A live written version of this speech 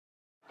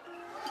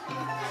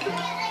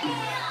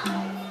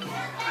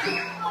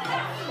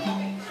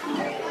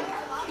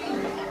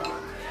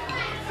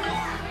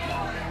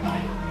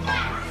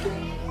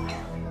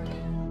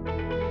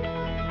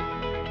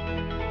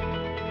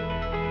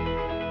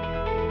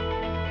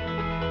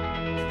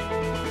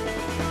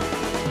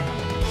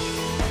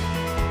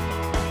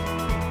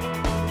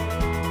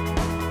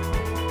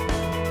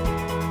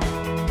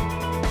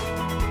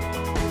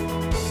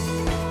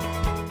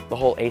The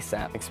whole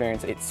ASAP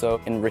experience, it's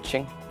so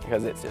enriching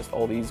because it's just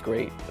all these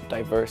great,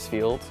 diverse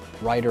fields.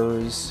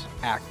 Writers,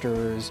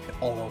 actors,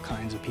 all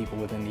kinds of people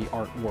within the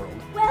art world.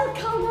 Well,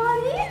 come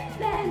on in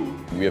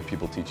then! We have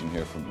people teaching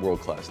here from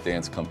world-class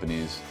dance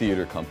companies,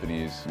 theater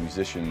companies,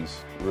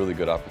 musicians. Really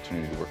good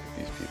opportunity to work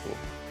with these people.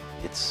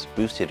 It's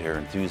boosted her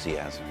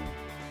enthusiasm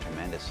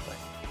tremendously.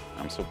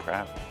 I'm so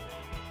proud.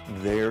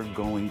 They're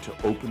going to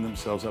open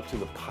themselves up to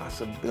the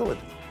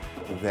possibility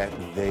that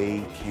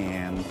they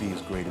can be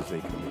as great as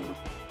they can be.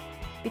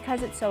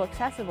 Because it's so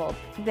accessible,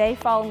 they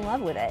fall in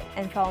love with it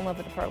and fall in love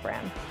with the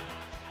program.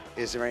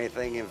 Is there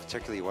anything in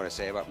particular you want to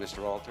say about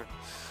Mr. Alter?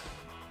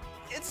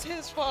 It's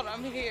his fault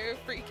I'm here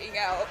freaking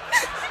out.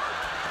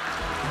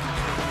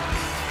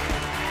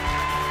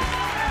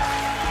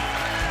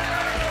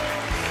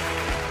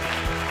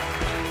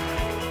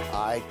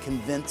 I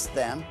convinced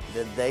them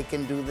that they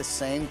can do the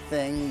same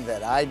thing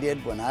that I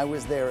did when I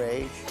was their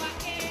age.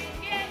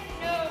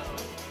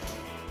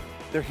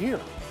 They're here.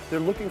 They're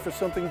looking for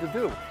something to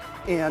do.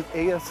 And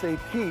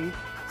ASAP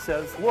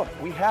says, look,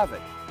 we have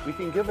it. We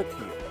can give it to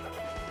you.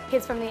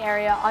 Kids from the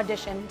area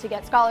audition to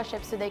get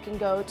scholarships so they can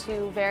go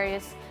to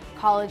various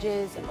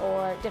colleges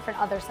or different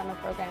other summer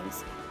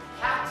programs.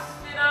 Cats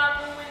sit on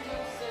the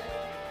windowsill,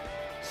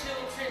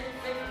 children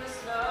in the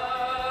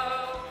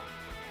snow.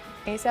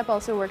 ASAP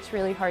also works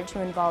really hard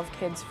to involve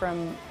kids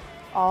from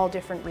all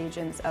different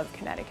regions of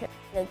Connecticut.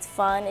 It's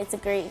fun, it's a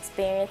great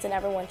experience, and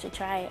everyone should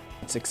try it.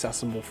 It's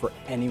accessible for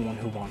anyone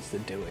who wants to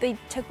do it. They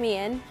took me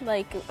in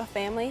like a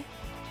family.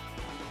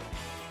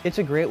 It's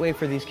a great way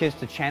for these kids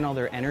to channel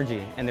their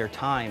energy and their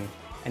time,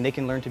 and they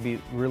can learn to be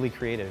really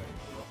creative.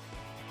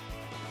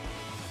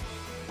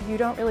 You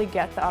don't really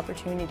get the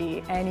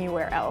opportunity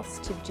anywhere else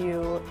to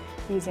do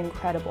these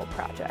incredible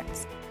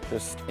projects.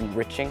 Just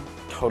enriching,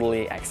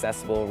 totally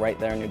accessible, right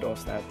there on your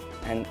doorstep,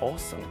 and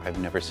awesome. I've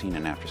never seen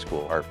an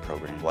after-school art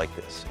program like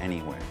this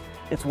anywhere.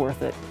 It's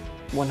worth it,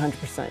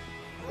 100%.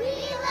 We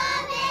love